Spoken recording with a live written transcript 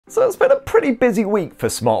So it's been a pretty busy week for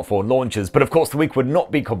smartphone launches, but of course the week would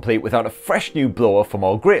not be complete without a fresh new blower from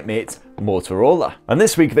our great mates Motorola. And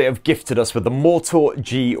this week they have gifted us with the Moto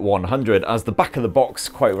G100, as the back of the box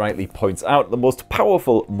quite rightly points out, the most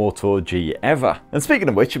powerful Moto G ever. And speaking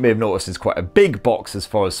of which, you may have noticed it's quite a big box as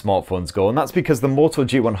far as smartphones go, and that's because the Moto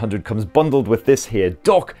G100 comes bundled with this here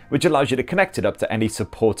dock, which allows you to connect it up to any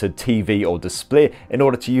supported TV or display in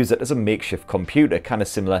order to use it as a makeshift computer, kind of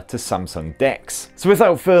similar to Samsung DEX. So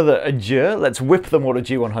without further ado, let's whip the Moto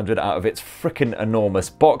G100 out of its frickin'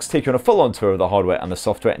 enormous box, take you on a full-on tour of the hardware and the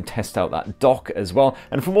software, and test out that dock as well.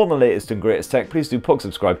 And for more on the latest and greatest tech, please do plug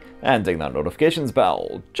subscribe and ding that notifications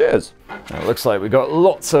bell. Cheers! Now, it looks like we've got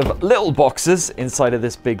lots of little boxes inside of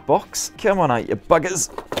this big box. Come on out, you buggers.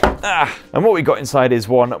 And what we got inside is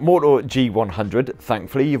one Moto G100,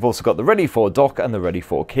 thankfully. You've also got the ready for dock and the ready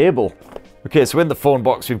for cable. Okay, so in the phone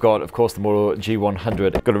box we've got, of course, the Moto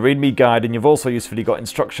G100. Got a readme guide, and you've also usefully got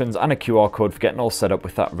instructions and a QR code for getting all set up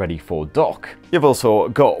with that ready for dock. You've also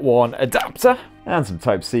got one adapter and some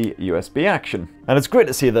Type-C USB action. And it's great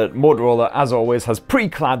to see that Motorola, as always, has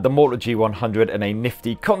pre-clad the Moto G100 in a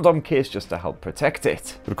nifty condom case just to help protect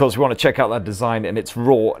it. But of course, we want to check out that design in its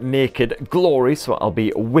raw, naked glory, so I'll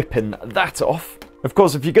be whipping that off. Of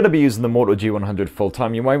course, if you're going to be using the Moto G100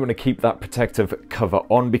 full-time, you might want to keep that protective cover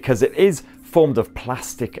on, because it is formed of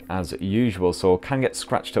plastic as usual, so it can get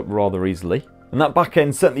scratched up rather easily. And that back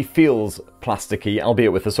end certainly feels plasticky,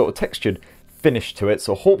 albeit with a sort of textured finish to it,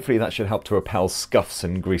 so hopefully that should help to repel scuffs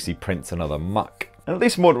and greasy prints and other muck. And at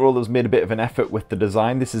least Motorola's made a bit of an effort with the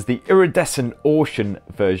design. This is the iridescent ocean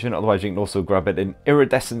version, otherwise you can also grab it in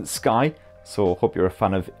iridescent sky. So hope you're a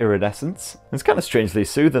fan of iridescence. It's kind of strangely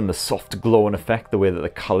soothing, the soft glowing effect, the way that the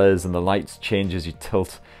colours and the lights change as you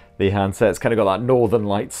tilt the handset. It's kind of got that Northern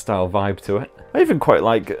Lights style vibe to it. I even quite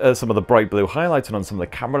like some of the bright blue highlighting on some of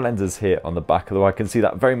the camera lenses here on the back, although I can see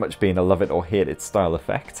that very much being a love it or hate it style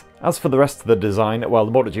effect. As for the rest of the design, well,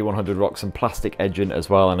 the Moto G100 rocks some plastic edging as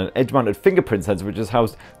well, and an edge-mounted fingerprint sensor which is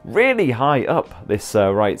housed really high up this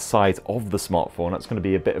right side of the smartphone. That's going to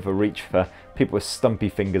be a bit of a reach for people with stumpy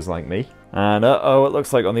fingers like me. And it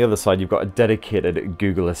looks like on the other side you've got a dedicated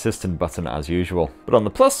Google Assistant button as usual. But on the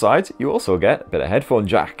plus side, you also get a bit of headphone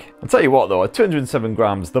jack. I'll tell you what though, at 207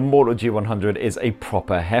 grams, the Moto G100 is a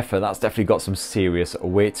proper heifer. That's definitely got some serious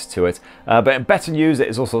weight to it. But in better news, it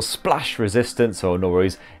is also splash resistant, so no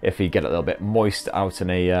worries if you get a little bit moist out in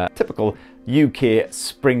a typical UK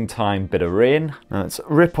springtime bit of rain. Now let's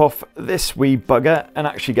rip off this wee bugger and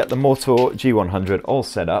actually get the Moto G100 all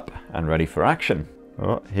set up and ready for action.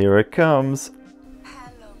 Oh, here it comes.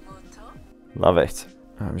 Hello, Moto. Love it.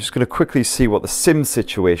 I'm just going to quickly see what the SIM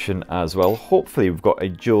situation as well. Hopefully we've got a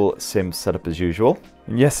dual SIM setup as usual.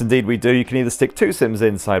 And yes, indeed we do. You can either stick two SIMs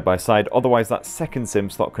in side by side, otherwise that second SIM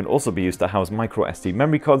slot can also be used to house microSD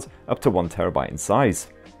memory cards up to 1 TB in size.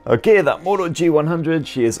 Okay, that Moto G100,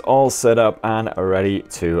 she is all set up and ready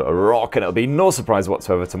to rock, and it'll be no surprise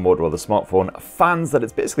whatsoever to Motorola smartphone fans that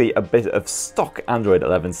it's basically a bit of stock Android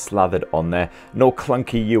 11 slathered on there. No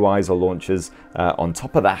clunky UIs or launchers on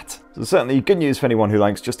top of that. So certainly good news for anyone who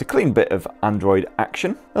likes just a clean bit of Android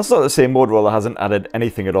action. That's not to say Motorola hasn't added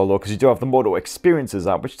anything at all though, because you do have the Moto Experiences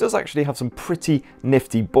app, which does actually have some pretty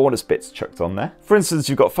nifty bonus bits chucked on there. For instance,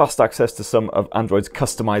 you've got fast access to some of Android's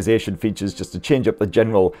customization features just to change up the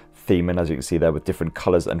general theme, and as you can see there with different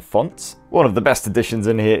colors and fonts. One of the best additions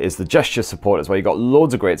in here is the gesture support as well. You've got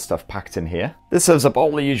loads of great stuff packed in here. This serves up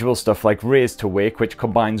all the usual stuff like raise to wake, which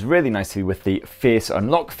combines really nicely with the face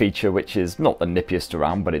unlock feature, which is not the nippiest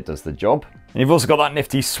around, but it does the job. And you've also got that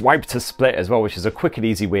nifty swipe to split as well, which is a quick and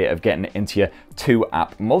easy way of getting into your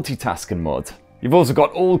 2-app multitasking mode. You've also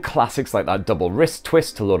got old classics like that double wrist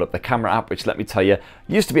twist to load up the camera app, which, let me tell you,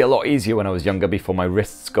 used to be a lot easier when I was younger before my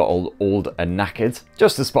wrists got all old and knackered.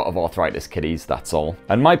 Just a spot of arthritis, kiddies, that's all.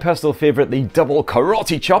 And my personal favourite, the double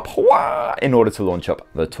karate chop, in order to launch up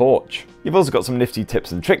the torch. You've also got some nifty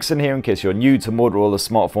tips and tricks in here in case you're new to Motorola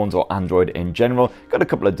smartphones or Android in general. Got a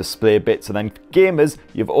couple of display bits, and then gamers,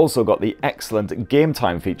 you've also got the excellent game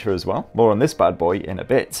time feature as well. More on this bad boy in a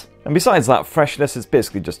bit. And besides that freshness, it's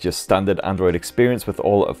basically just your standard Android experience with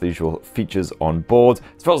all of the usual features on board.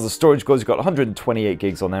 As far as the storage goes, you've got 128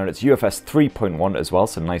 gigs on there, and it's UFS 3.1 as well,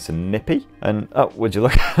 so nice and nippy. And oh, would you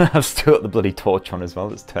look, I've still got the bloody torch on as well.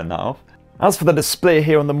 Let's turn that off. As for the display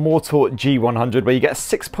here on the Moto G100, where you get a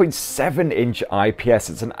 6.7-inch IPS,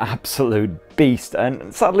 it's an absolute beast,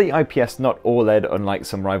 and sadly IPS not OLED unlike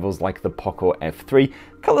some rivals like the Poco F3.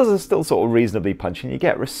 Colours are still sort of reasonably punchy and you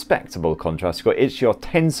get respectable contrast. You've got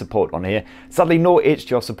HDR10 support on here. Sadly no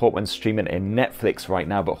HDR support when streaming in Netflix right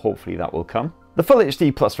now, but hopefully that will come. The Full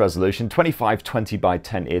HD Plus resolution 2520 by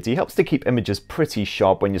 1080 helps to keep images pretty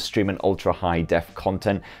sharp when you're streaming ultra high def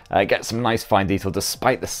content. Get some nice fine detail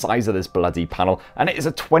despite the size of this bloody panel, and it is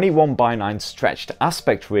a 21:9 stretched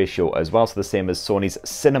aspect ratio as well, so the same as Sony's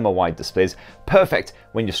cinema wide displays. Perfect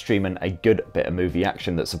when you're streaming a good bit of movie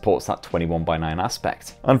action that supports that 21:9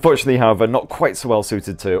 aspect. Unfortunately, however, not quite so well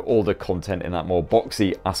suited to older content in that more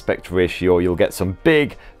boxy aspect ratio. You'll get some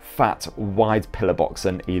big, fat, wide pillar box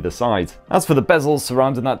on either side. As for the bezels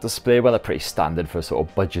surrounding that display, well, they're pretty standard for a sort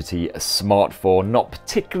of budgety smartphone. Not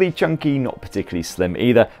particularly chunky, not particularly slim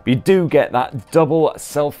either, but you do get that double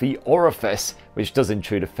selfie orifice, which does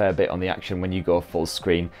intrude a fair bit on the action when you go full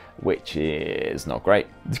screen, which is not great.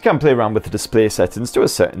 You can play around with the display settings to a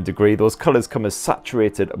certain degree. Those colors come as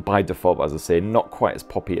saturated by default, as I say, not quite as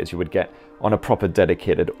poppy as you would get on a proper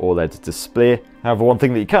dedicated OLED display. However, one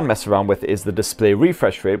thing that you can mess around with is the display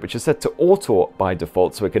refresh rate, which is set to auto by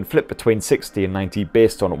default, so it can flip between 60 and 90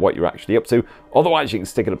 based on what you're actually up to. Otherwise, you can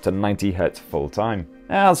stick it up to 90 Hz full time.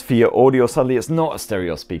 As for your audio, sadly, it's not a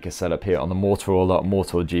stereo speaker setup here on the Motorola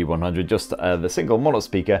Moto G100, just the single mono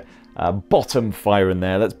speaker, bottom fire in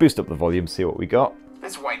there. Let's boost up the volume, see what we got.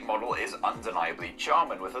 This white model is undeniably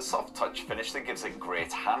charming with a soft touch finish that gives it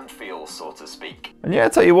great hand feel, so to speak. And yeah, I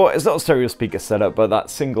tell you what, it's not a stereo speaker setup, but that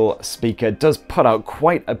single speaker does put out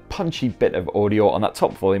quite a punchy bit of audio on that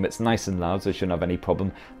top volume. It's nice and loud, so you shouldn't have any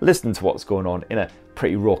problem listening to what's going on in a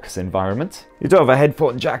pretty raucous environment. You do have a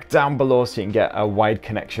headphone jack down below, so you can get a wide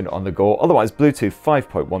connection on the go. Otherwise, Bluetooth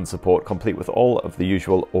 5.1 support, complete with all of the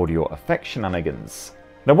usual audio effect shenanigans.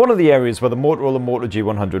 Now, one of the areas where the Motorola Moto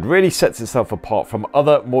G100 really sets itself apart from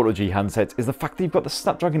other Moto G handsets is the fact that you've got the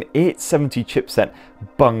Snapdragon 870 chipset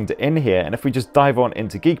bunged in here. And if we just dive on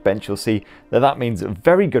into Geekbench, you'll see that that means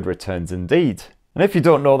very good returns indeed. And if you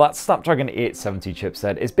don't know, that Snapdragon 870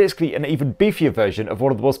 chipset is basically an even beefier version of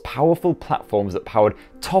one of the most powerful platforms that powered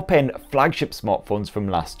top-end flagship smartphones from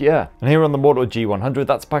last year. And here on the Moto G100,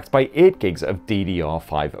 that's backed by 8 gigs of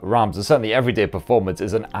DDR5 RAM, so certainly everyday performance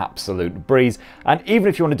is an absolute breeze. And even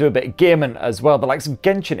if you want to do a bit of gaming as well, the likes of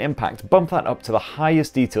Genshin Impact bump that up to the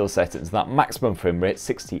highest detail settings, that maximum frame rate,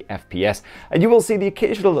 60 FPS, and you will see the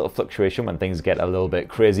occasional little fluctuation when things get a little bit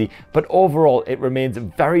crazy, but overall it remains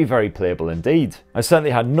very, very playable indeed. I certainly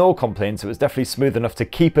had no complaints. It was definitely smooth enough to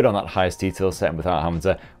keep it on that highest detail setting without having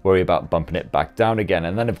to worry about bumping it back down again.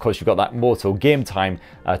 And then of course you've got that Moto Game Time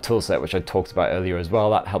toolset, which I talked about earlier as well.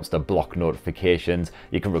 That helps to block notifications.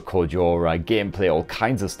 You can record your gameplay, all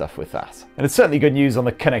kinds of stuff with that. And it's certainly good news on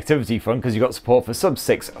the connectivity front, because you've got support for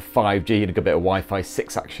sub-6 5G and a good bit of Wi-Fi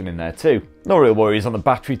 6 action in there too. No real worries on the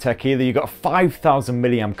battery tech either. You've got a 5,000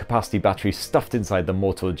 mAh capacity battery stuffed inside the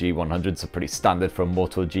Moto G100, so pretty standard for a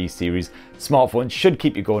Moto G series smartphone. Should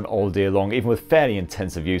keep you going all day long, even with fairly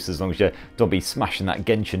intensive use, as long as you don't be smashing that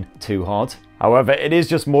Genshin too hard. However, it is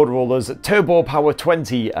just Motorola's Turbo Power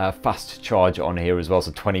 20 fast charge on here as well,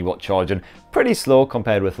 so 20-watt charging. Pretty slow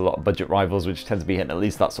compared with a lot of budget rivals, which tend to be hitting at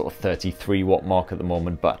least that sort of 33-watt mark at the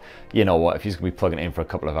moment. But you know what, if you're just going to be plugging it in for a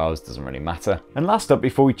couple of hours, it doesn't really matter. And last up,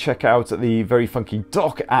 before we check out the very funky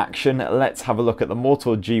dock action, let's have a look at the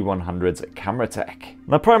Moto G100's camera tech.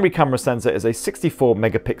 The primary camera sensor is a 64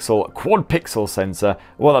 megapixel quad pixel sensor.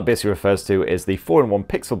 What that basically refers to is the 4-in-1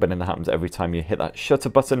 pixel bin that happens every time you hit that shutter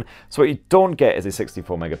button. So what you don't get is a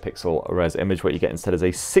 64 megapixel res image. What you get instead is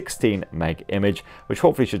a 16 meg image, which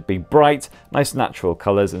hopefully should be bright, nice natural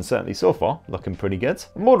colors, and certainly so far looking pretty good.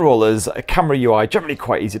 Motorola's camera UI generally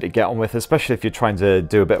quite easy to get on with, especially if you're trying to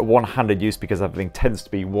do a bit of one-handed use, because everything tends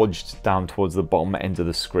to be wedged down towards the bottom end of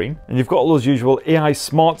the screen. And you've got all those usual AI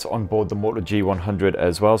smarts on board the Moto G100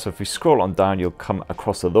 as well. So if you scroll on down, you'll come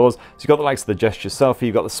across to those. So you've got the likes of the gesture selfie,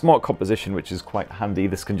 you've got the smart composition, which is quite handy.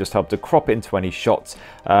 This can just help to crop into any shots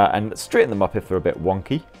and straighten them up if they're a bit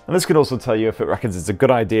wonky. And this can also tell you if it reckons it's a good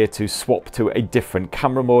idea to swap to a different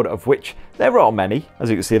camera mode, of which there are many. As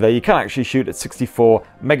you can see there, you can actually shoot at 64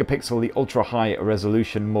 megapixel, the ultra high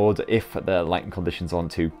resolution mode, if the lighting conditions on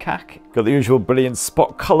to CAC. Got the usual brilliant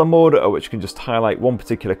spot color mode, which can just highlight one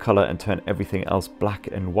particular color and turn everything else black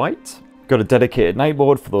and white. Got a dedicated night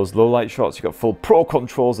mode for those low light shots. You've got full pro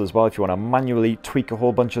controls as well if you want to manually tweak a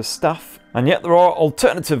whole bunch of stuff. And yet there are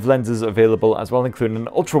alternative lenses available as well, including an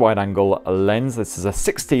ultra wide angle lens. This is a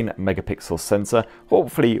 16 megapixel sensor.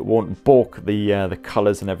 Hopefully it won't balk the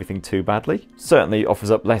colors and everything too badly. Certainly offers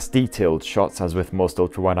up less detailed shots, as with most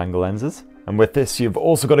ultra wide angle lenses. And with this, you've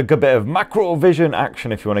also got a good bit of macro vision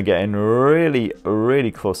action if you want to get in really,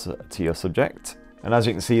 really close to your subject. And as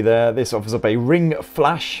you can see there, this offers up a ring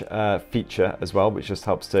flash feature as well, which just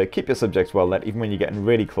helps to keep your subject well lit, even when you're getting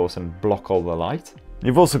really close and block all the light.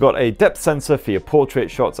 You've also got a depth sensor for your portrait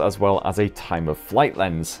shots as well as a time of flight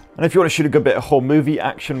lens. And if you want to shoot a good bit of whole movie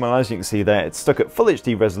action, well, as you can see there, it's stuck at full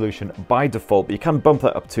HD resolution by default, but you can bump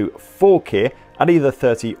that up to 4K at either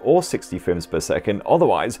 30 or 60 frames per second.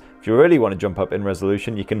 Otherwise, if you really want to jump up in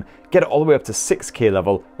resolution, you can get it all the way up to 6K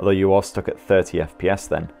level, although you are stuck at 30 FPS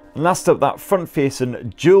then. And last up, that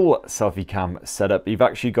front-facing dual selfie cam setup, you've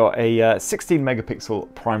actually got a 16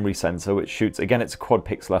 megapixel primary sensor, which shoots, again, it's a quad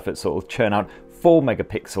pixel effort, so it'll churn out 4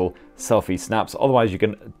 megapixel selfie snaps. Otherwise, you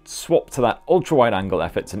can swap to that ultra wide angle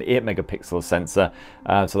effort. It's an 8 megapixel sensor,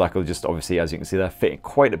 so that will just obviously, as you can see there, fit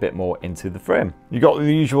quite a bit more into the frame. You got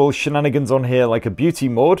the usual shenanigans on here, like a beauty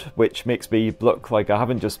mode, which makes me look like I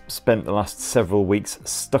haven't just spent the last several weeks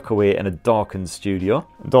stuck away in a darkened studio.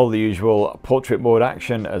 And all the usual portrait mode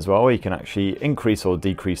action as well, where you can actually increase or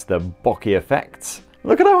decrease the bokeh effects.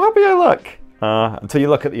 Look at how happy I look! Until you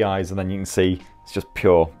look at the eyes, and then you can see it's just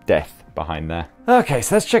pure death behind there. Okay,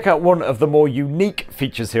 so let's check out one of the more unique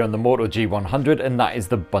features here on the Moto G100, and that is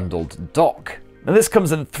the bundled dock. Now this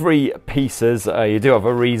comes in 3 pieces. You do have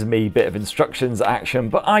a reasonably bit of instructions action,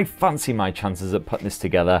 but I fancy my chances of putting this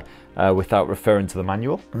together without referring to the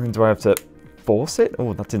manual. And do I have to force it?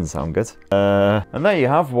 Oh, that didn't sound good. And there you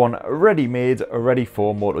have one ready-made, ready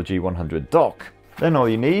for Moto G100 dock. Then all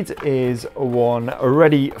you need is one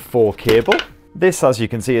ready for cable. This, as you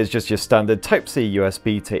can see, is just your standard Type-C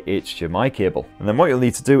USB to HDMI cable. And then what you'll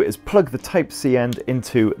need to do is plug the Type-C end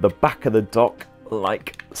into the back of the dock,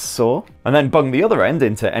 like so. And then bung the other end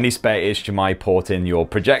into any spare HDMI port in your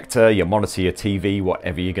projector, your monitor, your TV,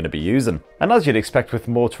 whatever you're going to be using. And as you'd expect with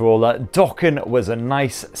Motorola, docking was a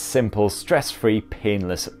nice, simple, stress-free,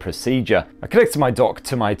 painless procedure. I connected my dock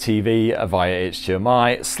to my TV via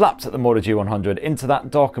HDMI, slapped the Moto G100 into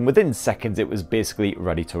that dock, and within seconds it was basically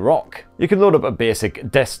ready to rock. You can load up a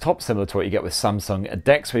basic desktop similar to what you get with Samsung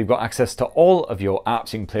DEX, where you've got access to all of your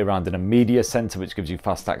apps. You can play around in a media center, which gives you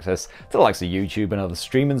fast access to the likes of YouTube and other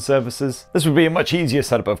streaming services. This would be a much easier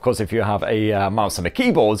setup, of course, if you have a mouse and a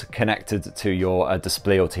keyboard connected to your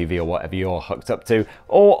display or TV or whatever you're hooked up to.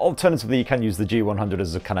 Or alternatively, you can use the G100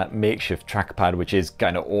 as a kind of makeshift trackpad, which is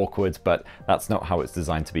kind of awkward, but that's not how it's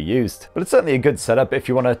designed to be used. But it's certainly a good setup if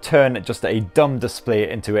you want to turn just a dumb display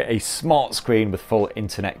into a smart screen with full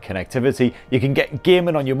internet connectivity. You can get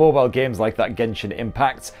gaming on your mobile games like that Genshin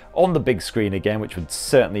Impact on the big screen again, which would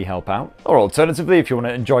certainly help out. Or alternatively, if you want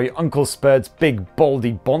to enjoy Uncle Spurt's big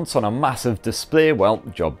baldy bonce on a massive display, well,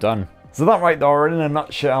 job done. So that right there, in a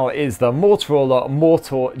nutshell, is the Motorola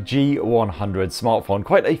Moto G100 smartphone.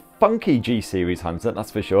 Quite a funky G series handset,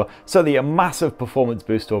 that's for sure. Certainly a massive performance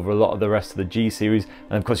boost over a lot of the rest of the G series,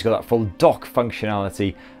 and of course you've got that full dock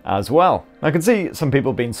functionality as well. I can see some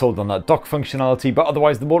people being sold on that dock functionality, but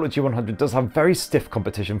otherwise the Moto G100 does have very stiff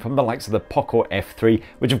competition from the likes of the Poco F3,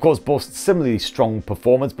 which of course boasts similarly strong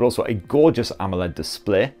performance, but also a gorgeous AMOLED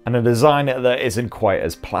display, and a design that isn't quite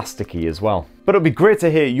as plasticky as well. But it'll be great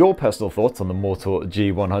to hear your personal thoughts on the Moto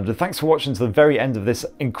G100. Thanks for watching to the very end of this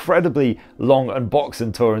incredibly long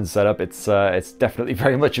unboxing tour and setup. It's definitely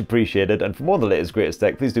very much appreciated. And for more of the latest greatest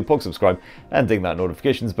tech, please do subscribe and ding that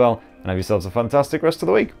notifications bell. And have yourselves a fantastic rest of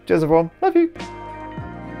the week. Cheers everyone. Love you.